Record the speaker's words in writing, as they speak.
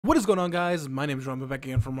What is going on, guys? My name is Ramen, back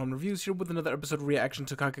again from Ramen Reviews here with another episode reaction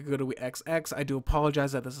to Kakegurui XX. I do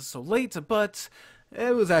apologize that this is so late, but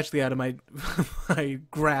it was actually out of my my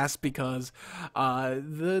grasp because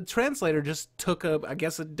the translator just took I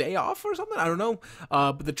guess a day off or something. I don't know.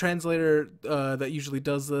 But the translator that usually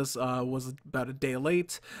does this was about a day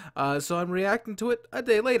late, so I'm reacting to it a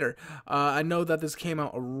day later. I know that this came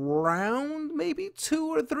out around maybe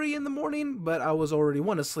 2 or 3 in the morning, but I was already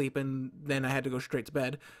asleep, and then I had to go straight to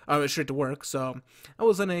bed, straight to work, so I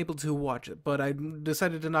was unable to watch it. But I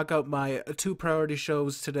decided to knock out my two priority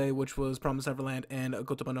shows today, which was Promise Neverland and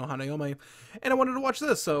Gotama no Hanayome, and I wanted to watch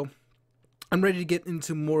this, so I'm ready to get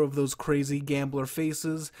into more of those crazy gambler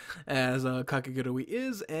faces as Kakegurui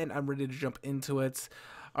is, and I'm ready to jump into it.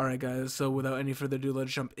 Alright, guys, so without any further ado,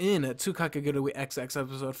 let's jump in to Kakegurui XX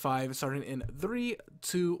episode 5, starting in 3,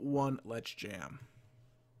 2, 1, let's jam.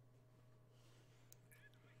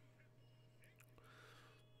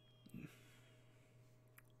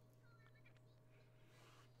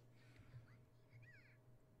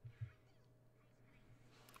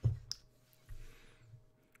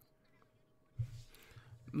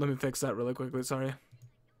 Let me fix that really quickly, sorry.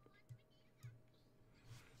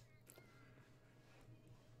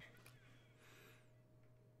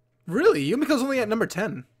 Really? Yumiko's only at number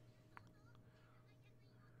 10.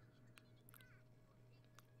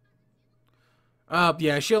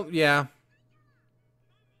 Yeah, yeah.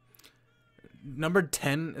 Number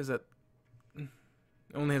 10 is at,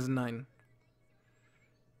 only has 9.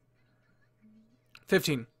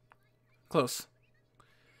 15. Close.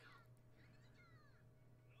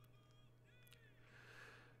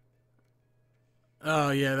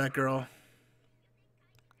 Oh, yeah, that girl.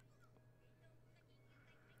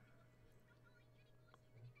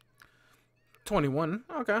 21.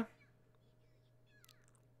 Okay.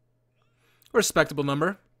 Respectable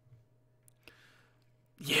number.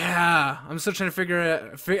 Yeah, I'm still trying to figure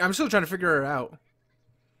her out.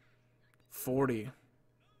 40.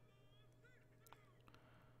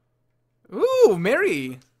 Ooh,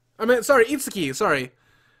 Mary. I mean, sorry, Itsuki. Sorry.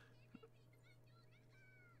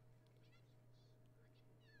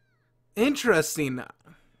 Interesting.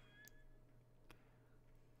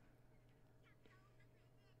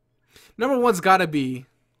 Number one's gotta be.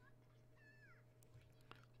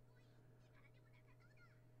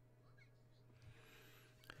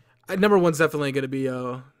 Number one's definitely gonna be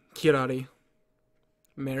Kirari.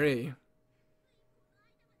 Mary.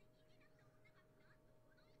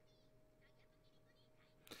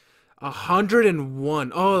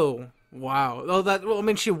 101. Oh, wow. Oh, that. Well, I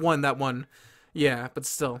mean, she won that one. Yeah, but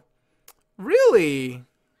still. Really?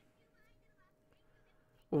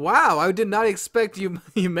 Wow, I did not expect you,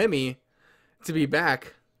 Yumemi, to be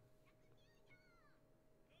back.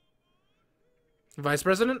 Vice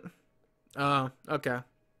President? Oh, okay.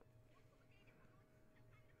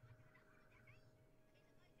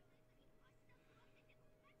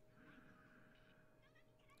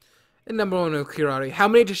 And number one with Kirari. How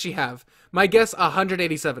many does she have? My guess,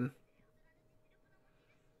 187.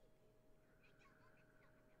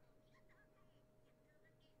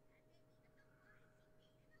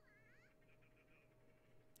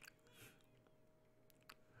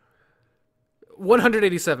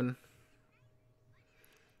 187.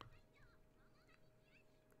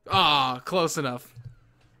 Ah, oh, close enough.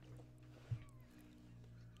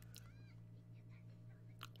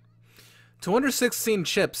 216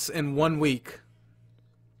 chips in 1 week.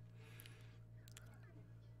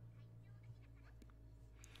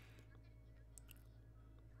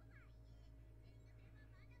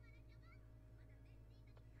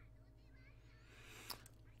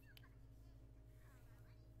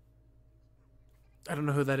 I don't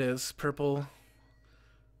know who that is. Purple.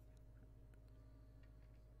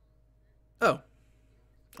 Oh,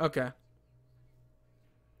 okay.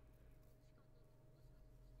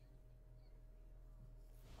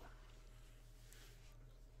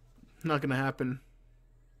 Not gonna happen.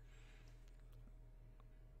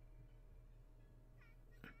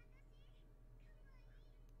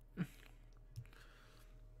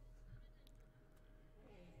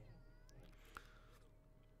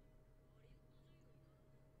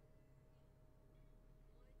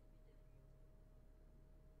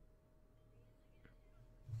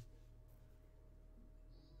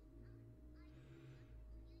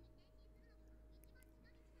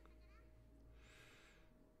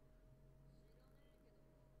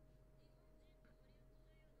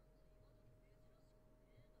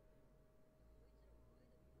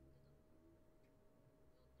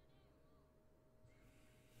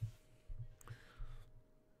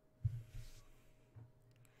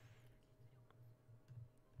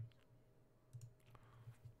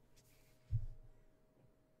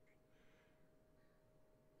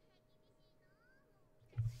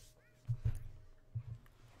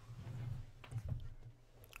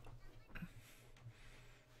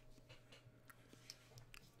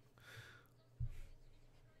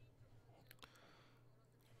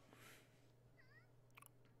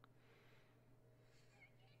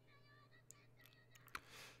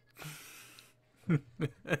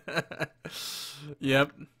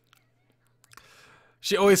 Yep.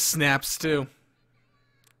 She always snaps too.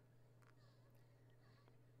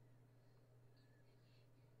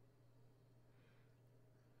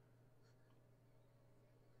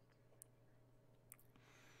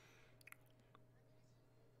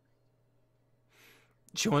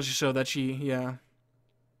 She wants to show that she, yeah.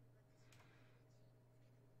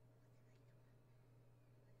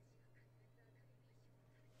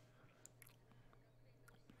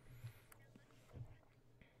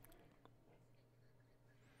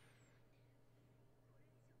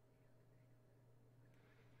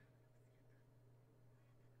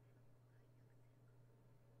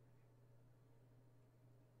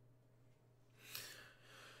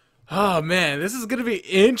 Oh man, this is gonna be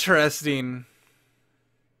interesting.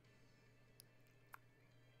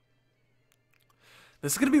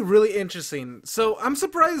 This is gonna be really interesting. So I'm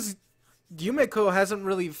surprised Yumeko hasn't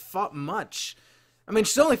really fought much. I mean,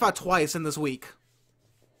 she's only fought twice in this week.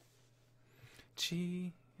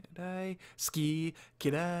 Chi ski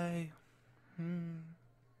kidai.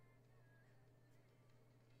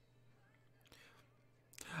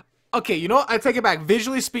 Okay, you know what? I take it back.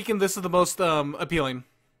 Visually speaking, this is the most appealing.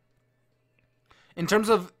 In terms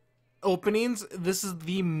of openings, this is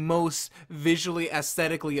the most visually,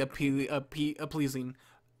 aesthetically pleasing.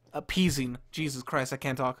 Appeasing. Jesus Christ, I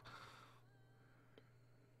can't talk.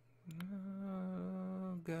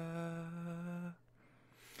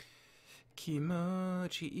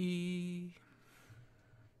 Kimochi.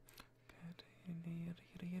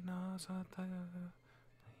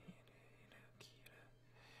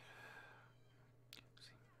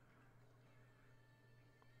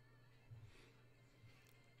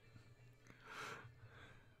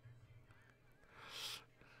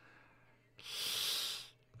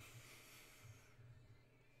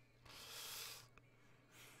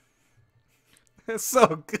 It's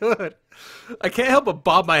so good. I can't help but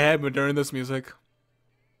bob my head when during this music.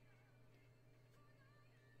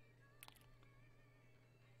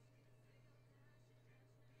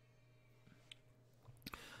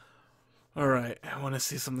 Alright, I want to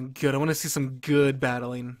see something good. I want to see some good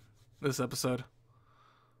battling this episode.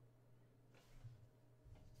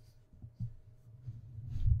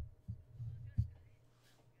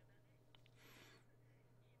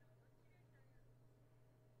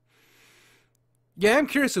 Yeah, I'm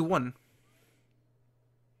curious who won.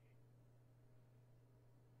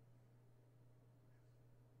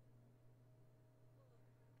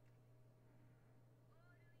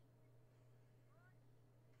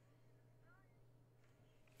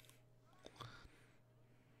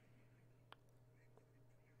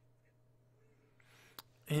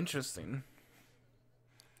 Interesting.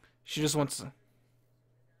 She just wants to...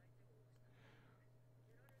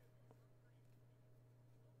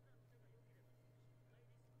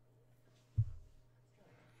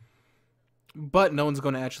 But no one's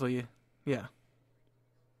going to actually... Yeah.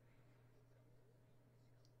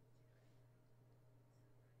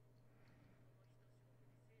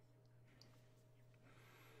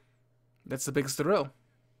 That's the biggest thrill.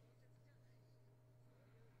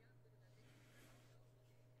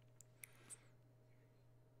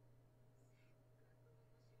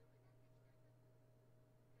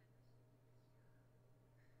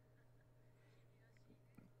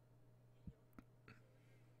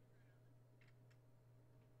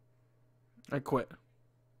 I quit.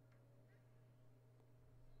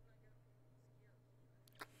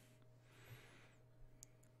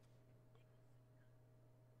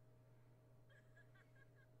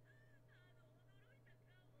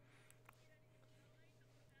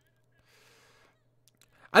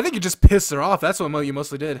 I think you just pissed her off. That's what you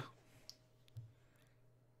mostly did.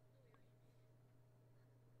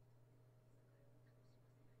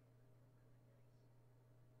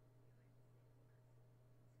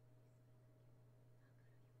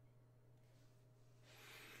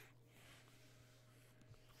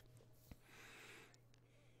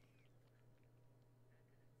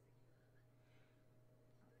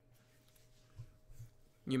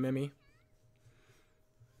 Yumemi.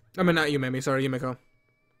 I mean, not Yumemi. Sorry, Yumeko.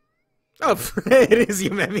 Oh, it is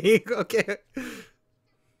Yumemi. Okay.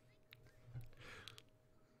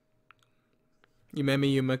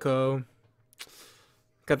 Yumemi, Yumeko.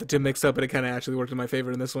 Got the two mixed up, but it kind of actually worked in my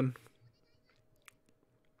favor in this one.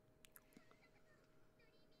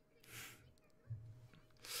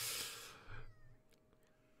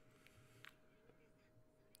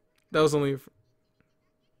 That was only...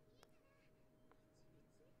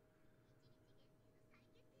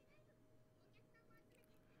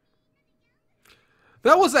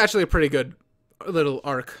 That was actually a pretty good little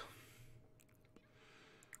arc.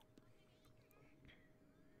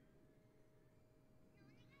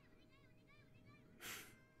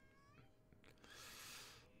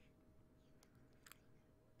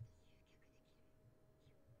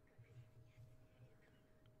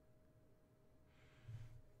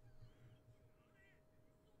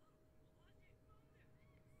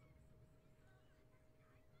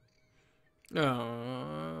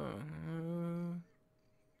 Oh.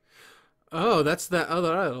 Oh, that's that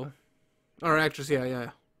other idol. Or actress, yeah,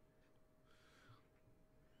 yeah.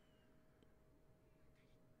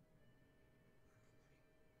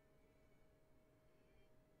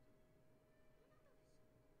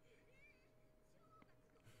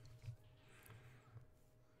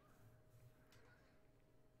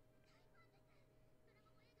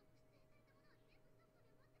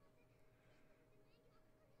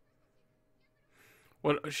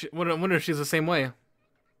 I wonder if she's the same way.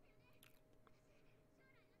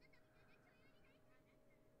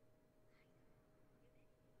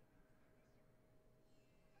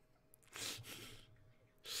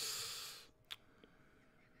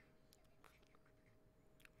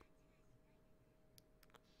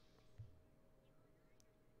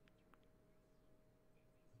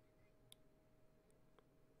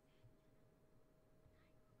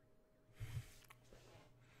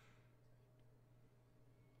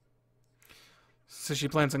 So she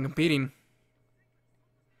plans on competing.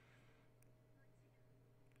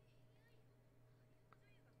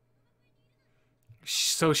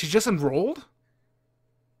 So she just enrolled?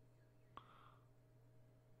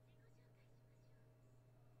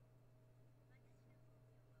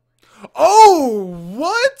 Oh,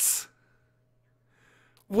 what?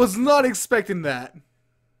 Was not expecting that.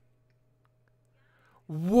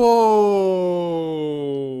 Whoa.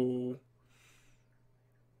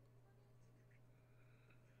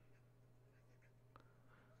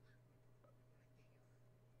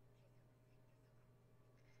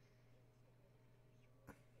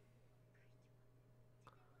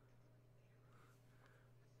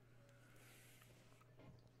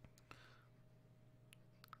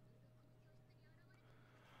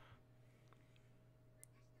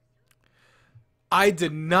 I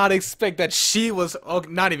did not expect that she was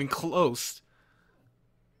not even close.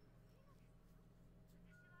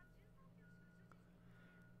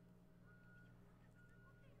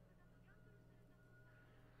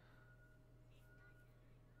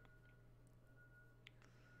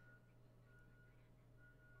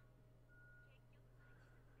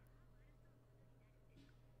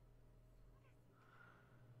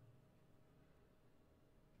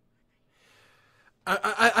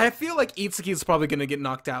 I feel like Itsuki is probably gonna get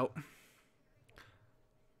knocked out.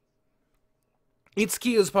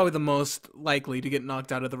 Itsuki is probably the most likely to get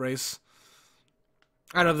knocked out of the race.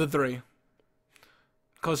 Out of the three.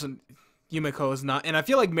 Kosen Yumiko is not. And I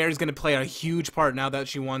feel like Mary's gonna play a huge part now that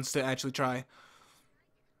she wants to actually try.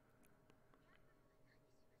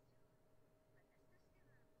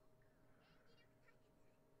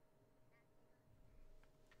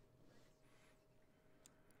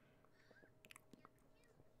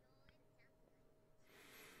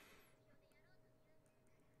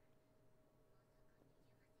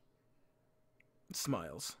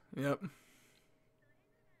 Smiles. Yep.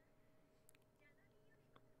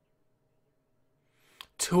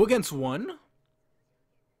 2 against 1?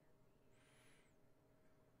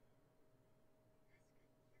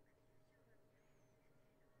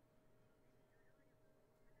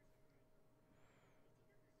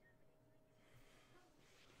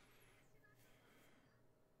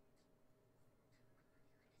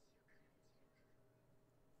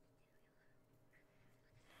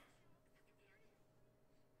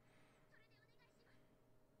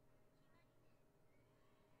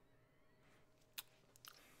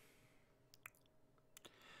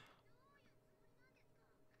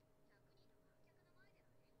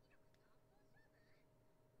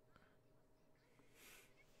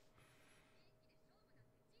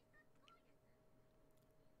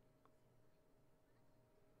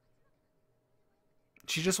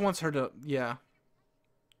 She just wants her to, yeah.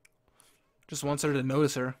 Just wants her to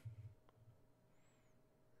notice her.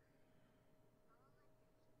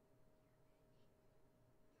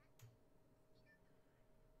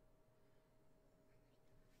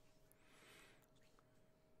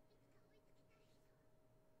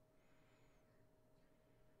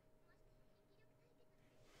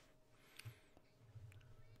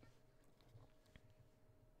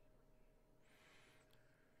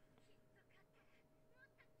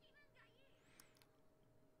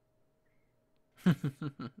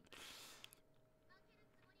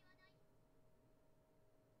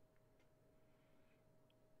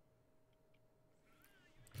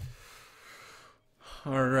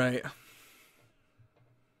 All right.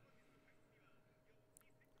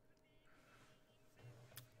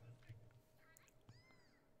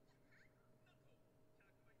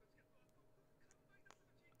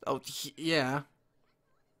 Oh, yeah.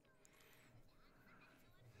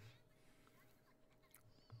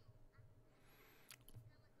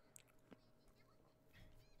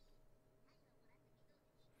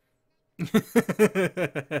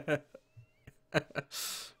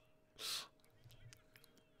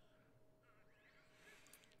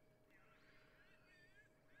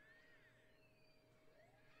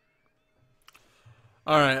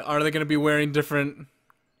 All right, are they going to be wearing different?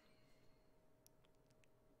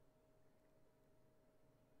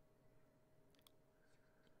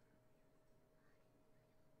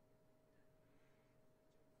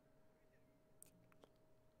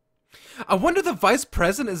 I wonder the vice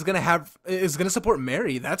president is going to support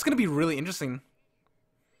Mary. That's going to be really interesting.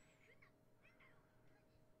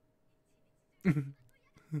 I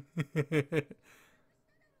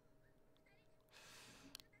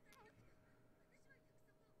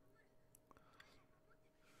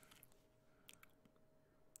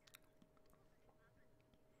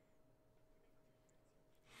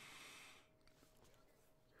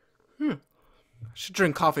should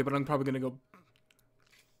drink coffee, but I'm probably going to go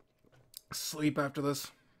sleep after this.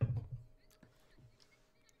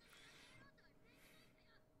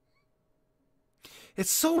 It's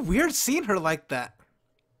so weird seeing her like that.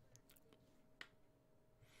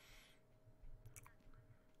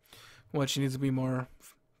 What, she needs to be more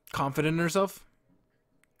confident in herself?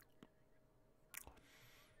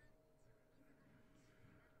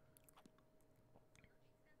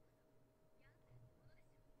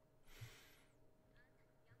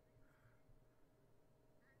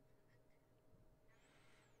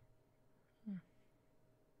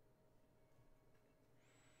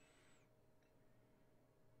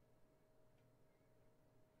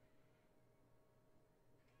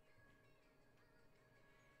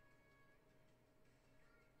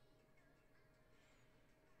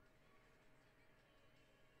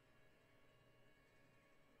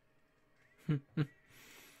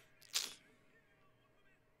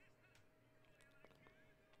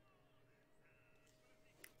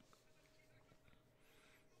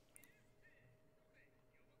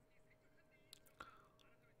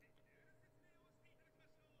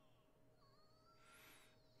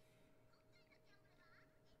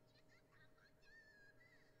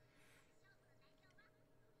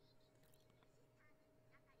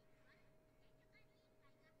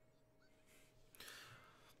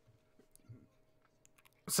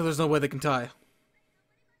 So there's no way they can tie.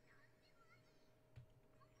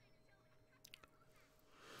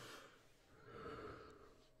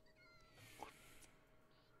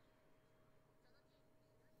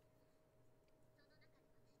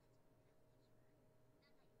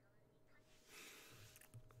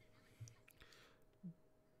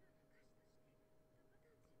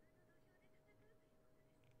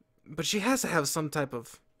 But she has to have some type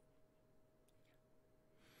of...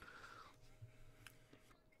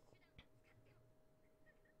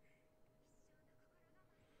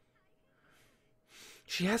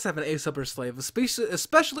 She has to have an ace up her slave,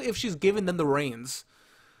 especially if she's giving them the reins.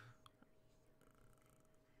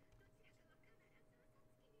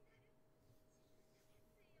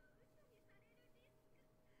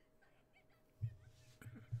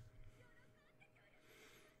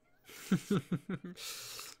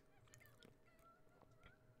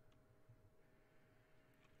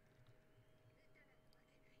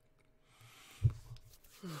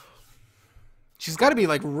 She's got to be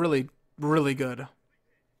like really, really good.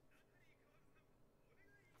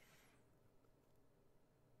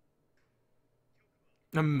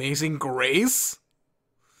 Amazing Grace?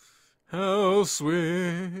 How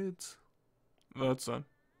sweet. That's a...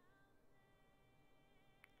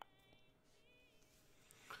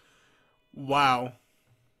 Wow.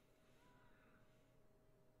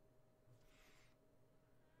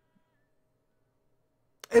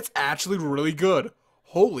 It's actually really good.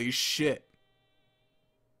 Holy shit.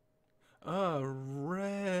 A wretch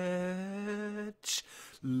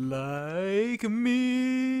like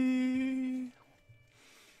me.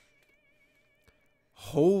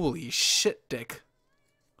 Holy shit, Dick.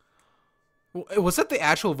 Was that the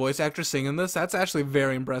actual voice actor singing this? That's actually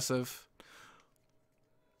very impressive.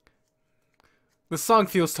 This song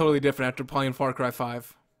feels totally different after playing Far Cry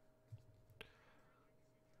 5.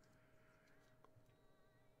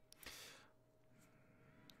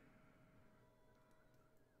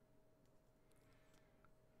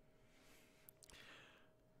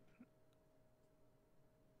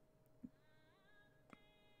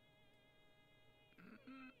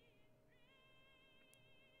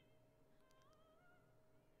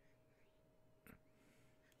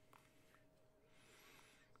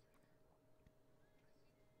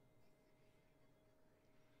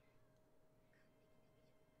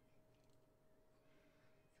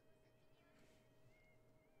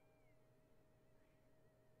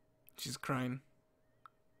 She's crying.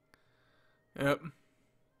 Yep.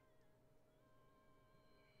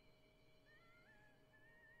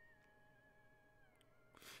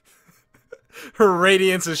 Her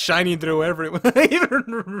radiance is shining through everyone. Even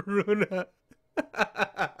Runa.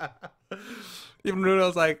 Even Runa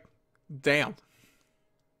was like, damn.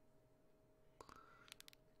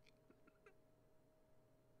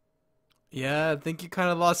 Yeah, I think you kind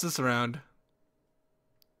of lost this round.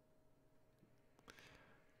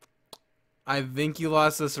 I think you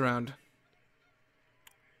lost this round.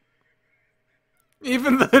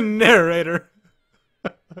 Even the narrator.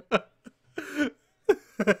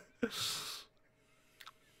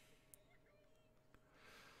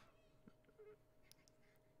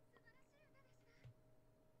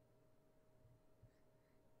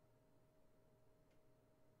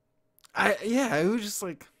 Yeah, it was just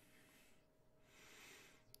like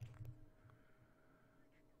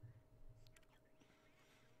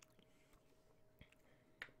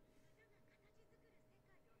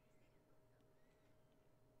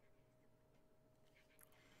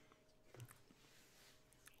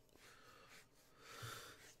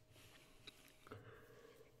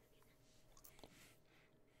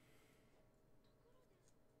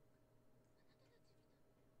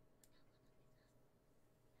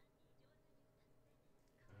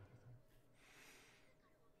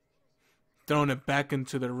throwing it back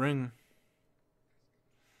into the ring.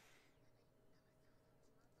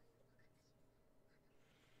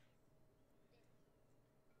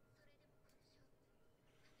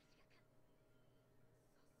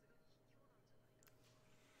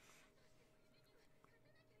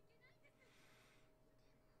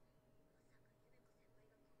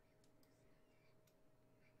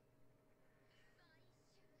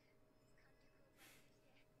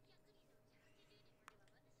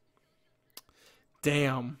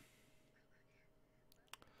 Damn.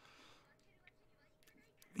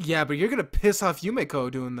 Yeah, but you're gonna piss off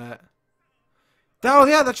Yumeko doing that. Oh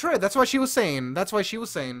yeah, that's right. That's what she was saying. That's why she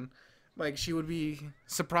was saying, like, she would be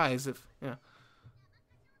surprised if, yeah.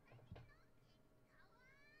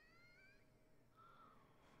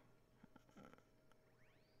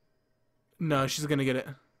 No, she's gonna get it.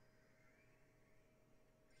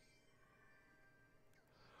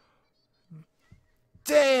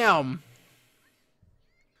 Damn.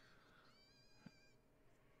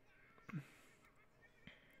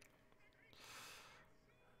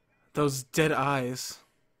 Those dead eyes.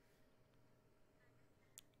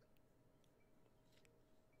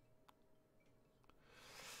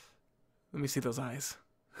 Let me see those eyes.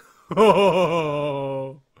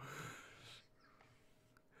 Oh.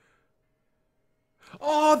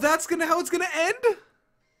 Oh, that's gonna how it's gonna end?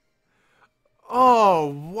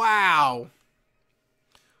 Oh, wow.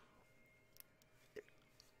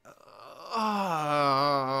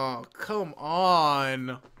 Oh, come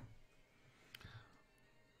on.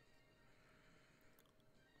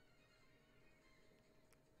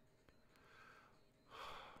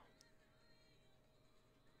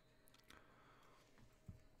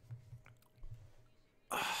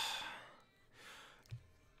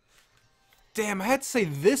 Damn, I had to say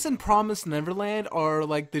this and Promised Neverland are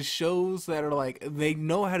like the shows that are like they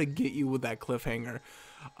know how to get you with that cliffhanger.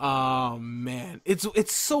 Oh man,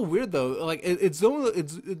 it's so weird though. Like it's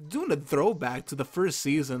doing a throwback to the first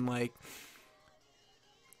season. Like,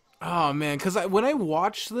 oh man, because when I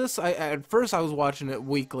watched this, I at first I was watching it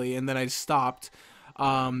weekly and then I stopped.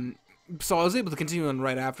 Um, so I was able to continue on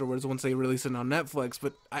right afterwards once they released it on Netflix.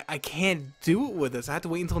 But I can't do it with this. I have to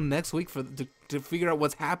wait until next week to figure out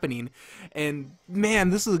what's happening. And man,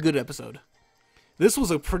 this is a good episode. This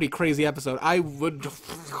was a pretty crazy episode. I would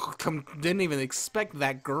didn't even expect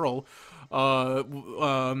that girl, the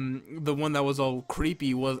one that was all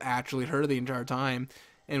creepy, was actually her the entire time,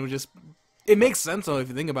 and it was just. It makes sense though if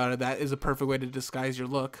you think about it. That is a perfect way to disguise your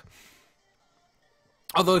look.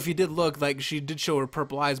 Although if you did look, like, she did show her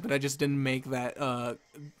purple eyes, but I just didn't make that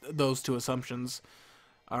those two assumptions.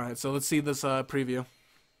 All right, so let's see this preview.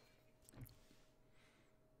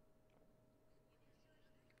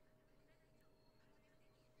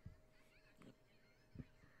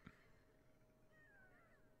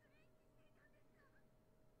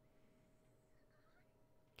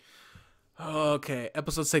 Okay,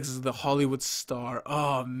 episode 6 is the Hollywood Star.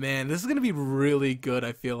 Oh man, this is gonna be really good.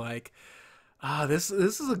 I feel like this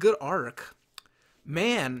is a good arc.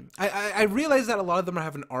 Man, I realize that a lot of them are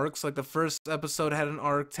having arcs. Like the first episode had an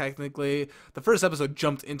arc. Technically, the first episode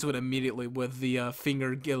jumped into it immediately with the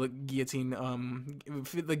guillotine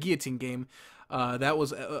the guillotine game. That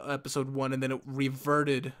was episode 1, and then it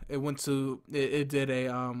reverted. It went to it did a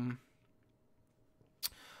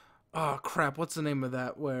oh crap, what's the name of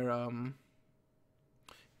that? Where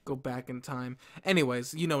go back in time.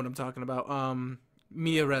 Anyways, you know what I'm talking about.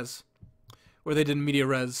 Media Res, where they did Media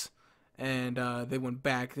Res, and they went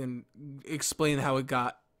back and explained how it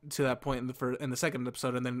got to that point in the second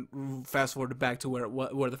episode, and then fast forwarded back to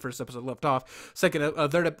where the first episode left off.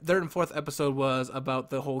 Third and fourth episode was about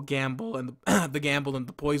the whole gamble and the gamble and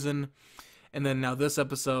the poison, and then now this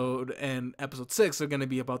episode and episode 6 are going to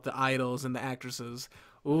be about the idols and the actresses.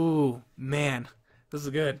 Ooh, man, this is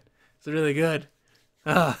good. It's really good.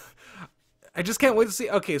 I just can't wait to see.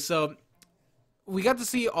 Okay, so we got to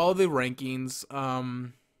see all the rankings.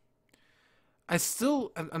 I'm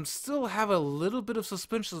still have a little bit of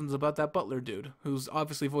suspicions about that butler dude, who's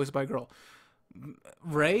obviously voiced by a girl.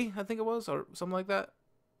 Ray, I think it was, or something like that.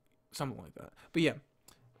 But yeah,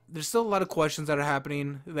 there's still a lot of questions that are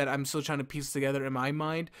happening that I'm still trying to piece together in my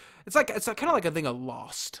mind. It's kind of like a thing of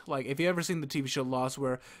Lost. Like, if you ever seen the TV show Lost,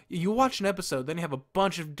 where you watch an episode, then you have a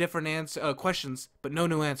bunch of different questions, but no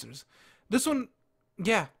new answers. This one,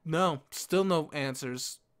 yeah, no, still no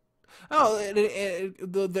answers. Oh,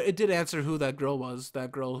 it did answer who that girl was.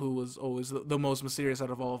 That girl who was always the most mysterious out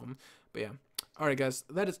of all of them. But yeah. Alright, guys.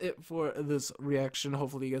 That is it for this reaction.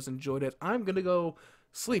 Hopefully you guys enjoyed it. I'm going to go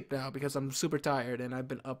sleep now because I'm super tired and I've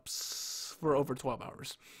been up for over 12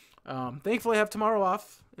 hours. Thankfully, I have tomorrow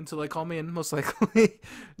off until they call me in, most likely,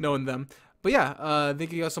 knowing them. But yeah,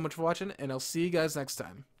 thank you guys so much for watching, and I'll see you guys next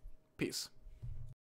time. Peace.